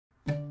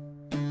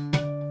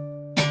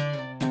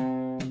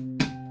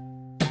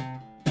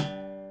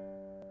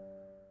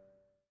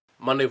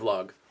Monday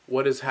vlog.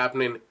 What is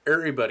happening,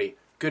 everybody?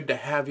 Good to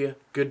have you.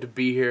 Good to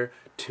be here.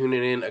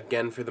 Tuning in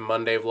again for the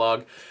Monday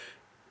vlog.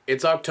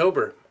 It's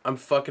October. I'm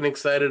fucking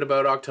excited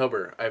about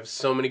October. I have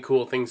so many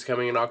cool things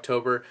coming in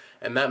October,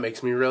 and that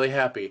makes me really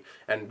happy.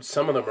 And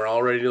some of them are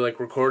already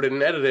recorded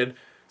and edited,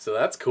 so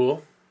that's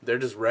cool. They're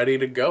just ready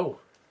to go.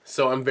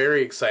 So I'm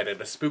very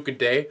excited. A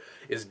Spook-A-Day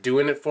is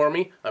doing it for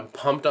me. I'm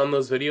pumped on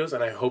those videos,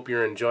 and I hope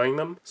you're enjoying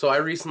them. So I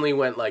recently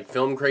went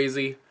film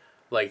crazy,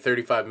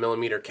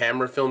 35mm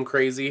camera film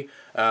crazy.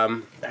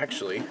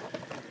 Actually,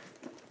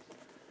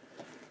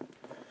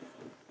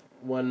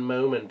 one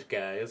moment,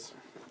 guys.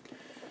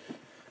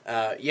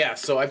 Yeah,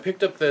 so I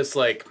picked up this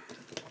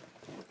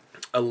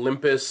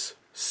Olympus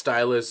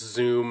Stylus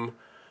Zoom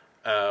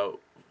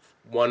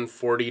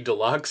 140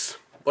 Deluxe.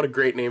 What a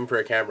great name for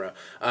a camera.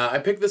 I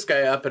picked this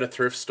guy up at a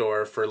thrift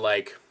store for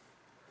 $2,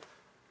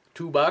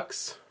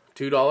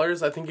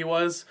 $2 I think he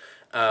was.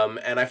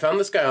 And I found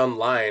this guy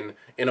online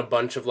in a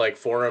bunch of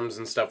forums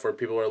and stuff where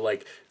people are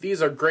like,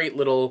 these are great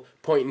little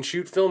point and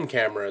shoot film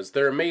cameras.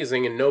 They're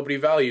amazing and nobody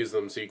values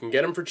them, so you can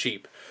get them for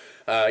cheap.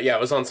 Yeah,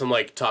 it was on some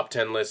top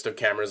 10 list of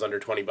cameras under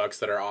 20 bucks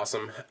that are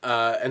awesome.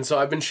 And so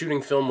I've been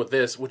shooting film with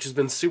this, which has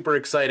been super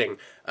exciting.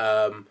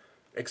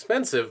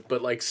 Expensive,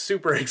 but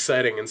super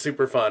exciting and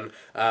super fun.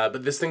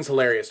 But this thing's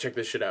hilarious. Check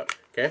this shit out.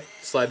 Okay,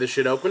 slide this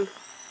shit open.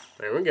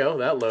 There we go,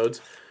 that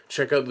loads.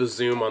 Check out the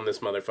zoom on this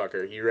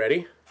motherfucker. You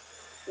ready?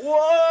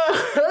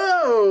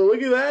 Whoa!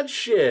 Look at that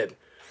shit.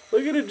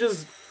 Look at it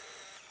just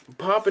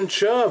pop and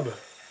chub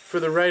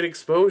for the right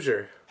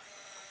exposure.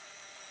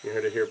 You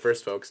heard it here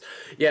first, folks.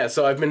 Yeah,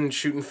 so I've been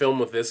shooting film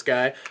with this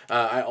guy.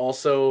 I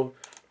also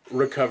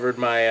recovered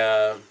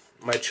my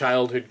my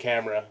childhood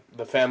camera,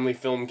 the family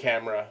film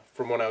camera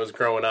from when I was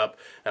growing up,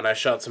 and I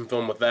shot some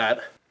film with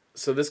that.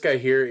 So this guy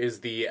here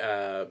is the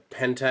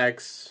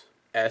Pentax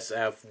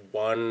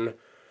SF1,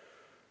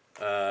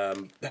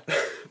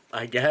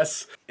 I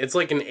guess. It's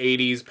an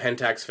 80s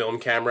Pentax film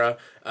camera,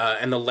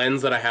 and the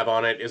lens that I have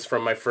on it is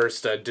from my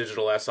first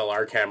digital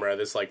SLR camera,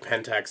 this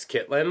Pentax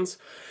kit lens.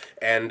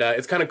 And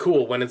it's kind of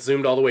cool when it's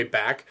zoomed all the way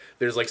back.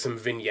 There's some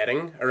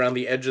vignetting around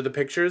the edge of the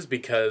pictures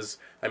because,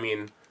 I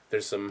mean,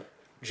 there's some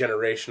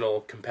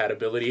generational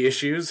compatibility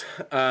issues.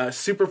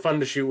 Super fun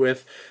to shoot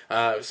with.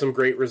 Some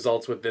great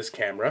results with this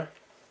camera.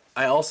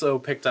 I also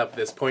picked up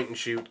this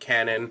point-and-shoot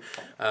Canon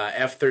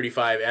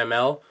F35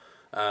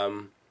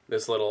 ML.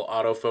 This little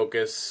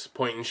autofocus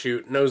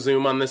point-and-shoot. No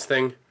zoom on this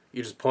thing.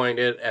 You just point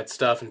it at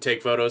stuff and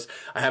take photos.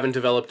 I haven't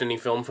developed any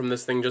film from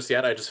this thing just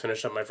yet. I just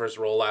finished up my first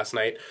roll last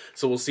night,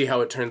 so we'll see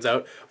how it turns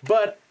out.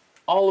 But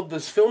all of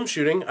this film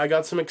shooting, I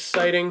got some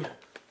exciting,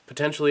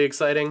 potentially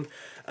exciting,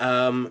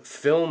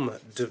 film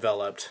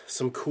developed.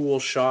 Some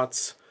cool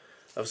shots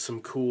of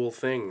some cool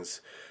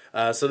things.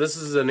 So this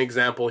is an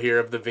example here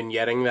of the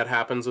vignetting that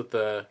happens with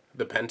the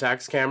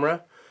Pentax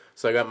camera.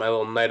 So I got my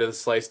little Night of the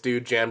Slice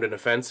dude jammed in a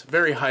fence.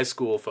 Very high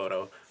school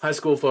photo. High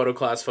school photo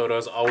class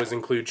photos always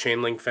include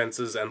chain link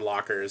fences and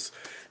lockers.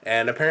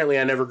 And apparently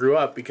I never grew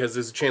up because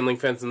there's a chain link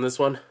fence in this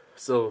one.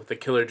 So the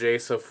Killer J,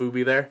 so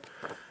Fubi there.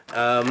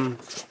 Oh.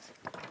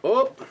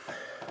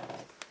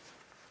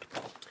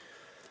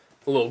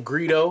 A little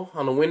Greedo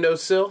on the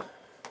windowsill.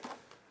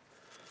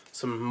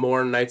 Some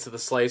more Knights of the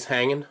Slice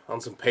hanging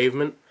on some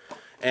pavement.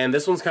 And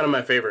this one's kind of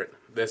my favorite.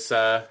 This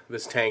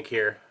tank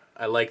here.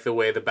 I like the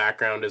way the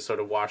background is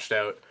sort of washed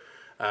out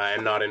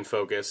and not in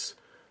focus,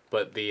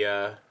 but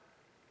the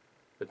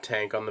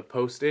tank on the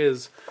post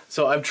is.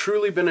 So I've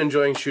truly been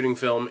enjoying shooting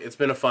film. It's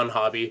been a fun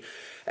hobby,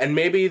 and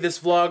maybe this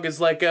vlog is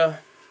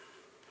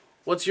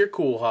what's your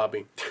cool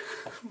hobby?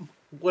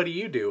 What do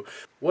you do?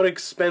 What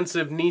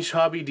expensive niche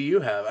hobby do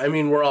you have? I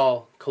mean, we're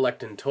all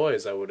collecting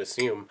toys, I would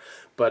assume,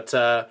 but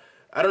I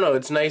don't know.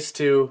 It's nice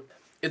to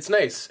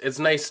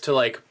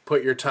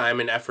put your time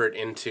and effort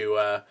into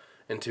a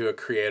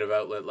creative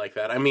outlet like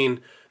that. I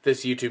mean,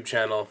 this YouTube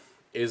channel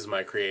is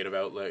my creative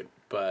outlet,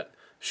 but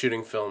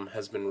shooting film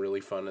has been really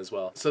fun as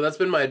well. So that's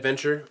been my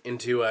adventure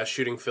into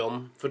shooting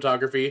film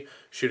photography,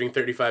 shooting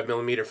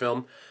 35mm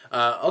film.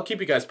 I'll keep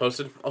you guys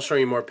posted. I'll show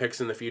you more pics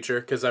in the future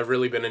because I've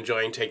really been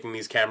enjoying taking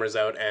these cameras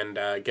out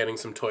and getting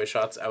some toy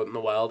shots out in the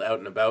wild, out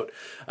and about.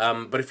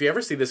 But if you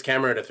ever see this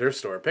camera at a thrift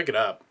store, pick it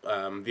up.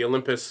 The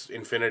Olympus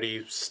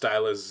Infinity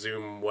Stylus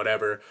Zoom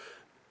whatever.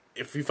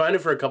 If you find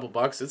it for a couple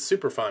bucks, it's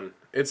super fun.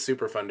 It's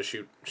super fun to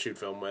shoot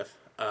film with.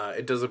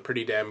 It does a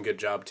pretty damn good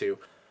job too.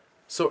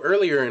 So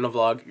earlier in a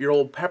vlog, your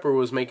old Pepper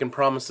was making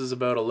promises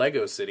about a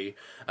Lego city,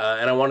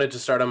 and I wanted to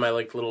start on my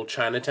little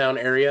Chinatown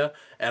area,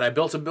 and I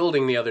built a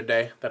building the other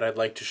day that I'd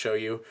like to show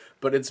you,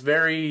 but it's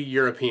very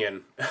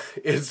European.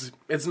 It's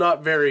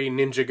not very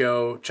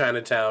Ninjago,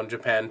 Chinatown,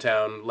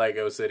 Japantown,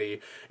 Lego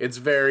city. It's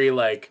very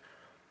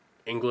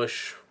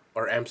English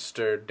or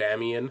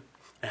Amsterdamian,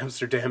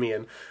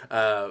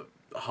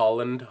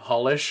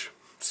 Hollish,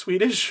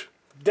 Swedish.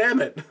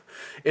 Damn it.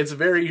 It's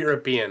very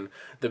European,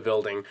 the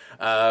building.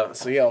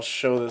 So yeah, I'll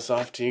show this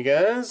off to you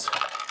guys.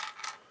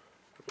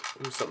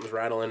 Ooh, something's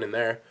rattling in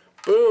there.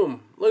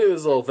 Boom! Look at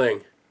this little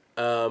thing.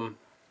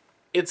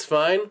 It's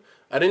fine.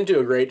 I didn't do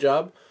a great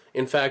job.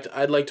 In fact,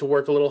 I'd like to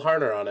work a little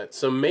harder on it.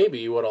 So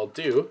maybe what I'll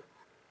do,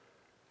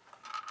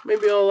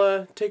 maybe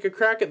I'll take a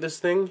crack at this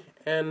thing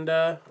and,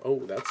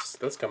 oh,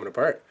 that's coming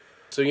apart.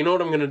 So you know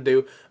what I'm going to do?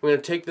 I'm going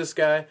to take this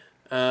guy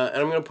and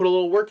I'm going to put a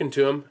little work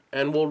into him,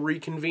 and we'll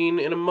reconvene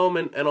in a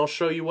moment, and I'll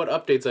show you what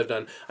updates I've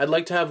done. I'd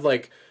like to have,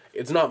 like,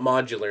 it's not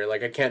modular,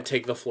 like I can't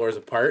take the floors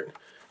apart,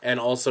 and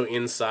also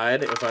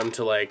inside, if I'm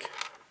to, like,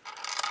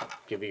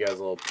 give you guys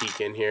a little peek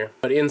in here.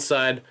 But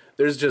inside,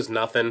 there's just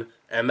nothing,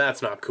 and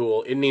that's not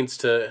cool. It needs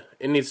to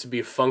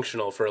be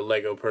functional for a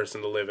Lego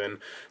person to live in.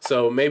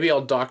 So maybe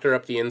I'll doctor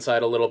up the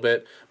inside a little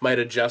bit, might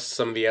adjust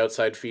some of the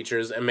outside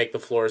features, and make the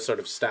floors sort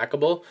of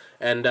stackable.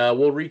 And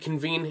we'll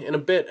reconvene in a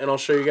bit, and I'll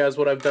show you guys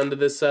what I've done to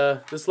this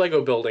this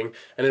Lego building.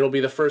 And it'll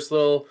be the first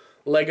little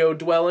Lego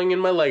dwelling in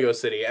my Lego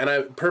city. And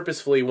I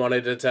purposefully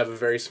wanted it to have a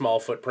very small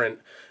footprint,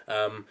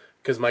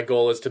 because my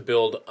goal is to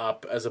build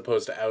up as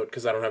opposed to out,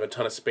 because I don't have a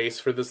ton of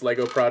space for this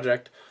Lego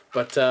project.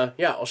 But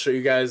yeah, I'll show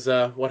you guys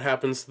what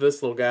happens to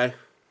this little guy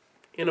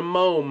in a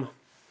moment,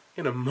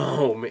 in a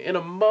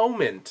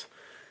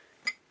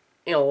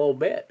little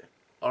bit.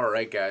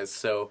 Alright guys,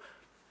 so,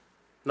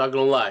 not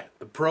gonna lie,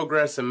 the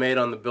progress I made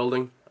on the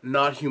building,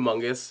 not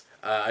humongous.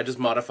 I just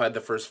modified the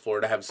first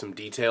floor to have some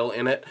detail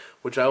in it,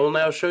 which I will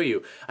now show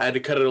you. I had to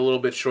cut it a little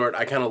bit short.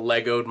 I kind of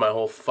Lego'd my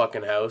whole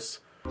fucking house.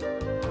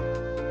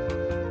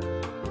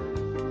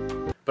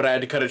 But I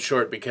had to cut it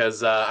short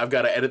because I've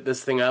got to edit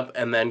this thing up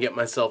and then get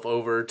myself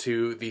over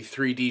to the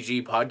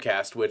 3DG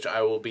podcast, which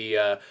I will be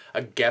a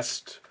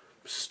guest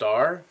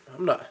star.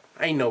 I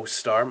ain't no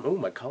star. Oh,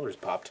 my collar's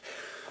popped.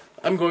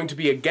 I'm going to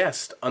be a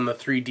guest on the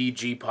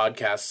 3DG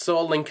podcast, so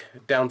I'll link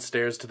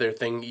downstairs to their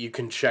thing. You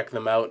can check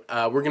them out.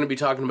 We're going to be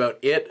talking about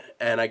it,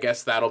 and I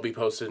guess that'll be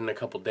posted in a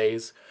couple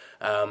days.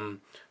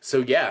 So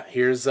yeah,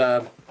 here's...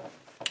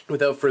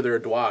 without further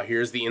ado,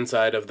 here's the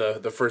inside of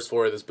the first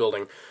floor of this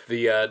building.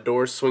 The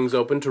door swings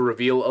open to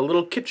reveal a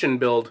little kitchen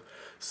build.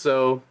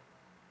 So,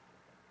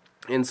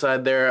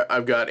 inside there,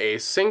 I've got a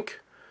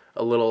sink,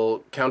 a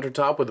little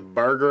countertop with a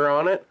burger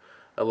on it,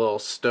 a little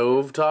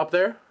stove top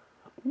there,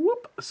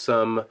 whoop,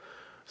 some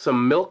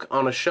milk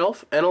on a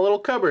shelf, and a little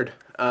cupboard.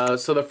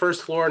 So the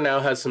first floor now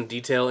has some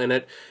detail in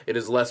it. It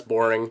is less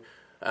boring,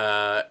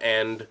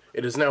 and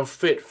it is now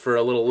fit for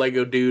a little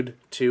Lego dude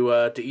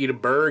to eat a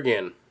burger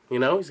in. You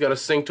know, he's got a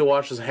sink to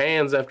wash his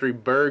hands after he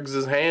burgs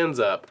his hands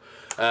up.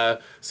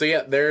 So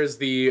yeah, there's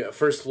the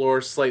first floor,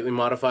 slightly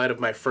modified,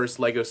 of my first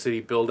Lego City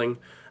building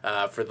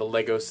for the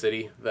Lego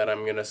City that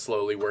I'm going to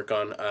slowly work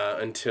on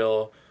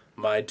until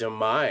my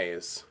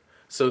demise.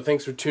 So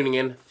thanks for tuning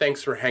in.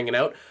 Thanks for hanging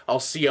out. I'll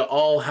see you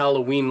all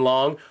Halloween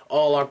long,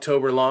 all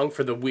October long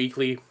for the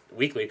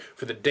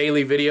for the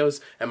daily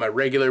videos and my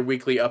regular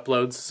weekly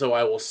uploads. So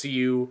I will see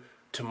you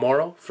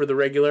tomorrow for the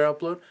regular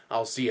upload.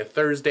 I'll see you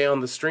Thursday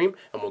on the stream,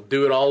 and we'll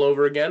do it all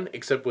over again,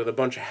 except with a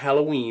bunch of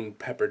Halloween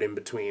peppered in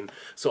between.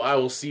 So I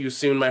will see you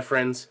soon, my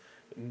friends.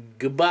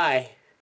 Goodbye.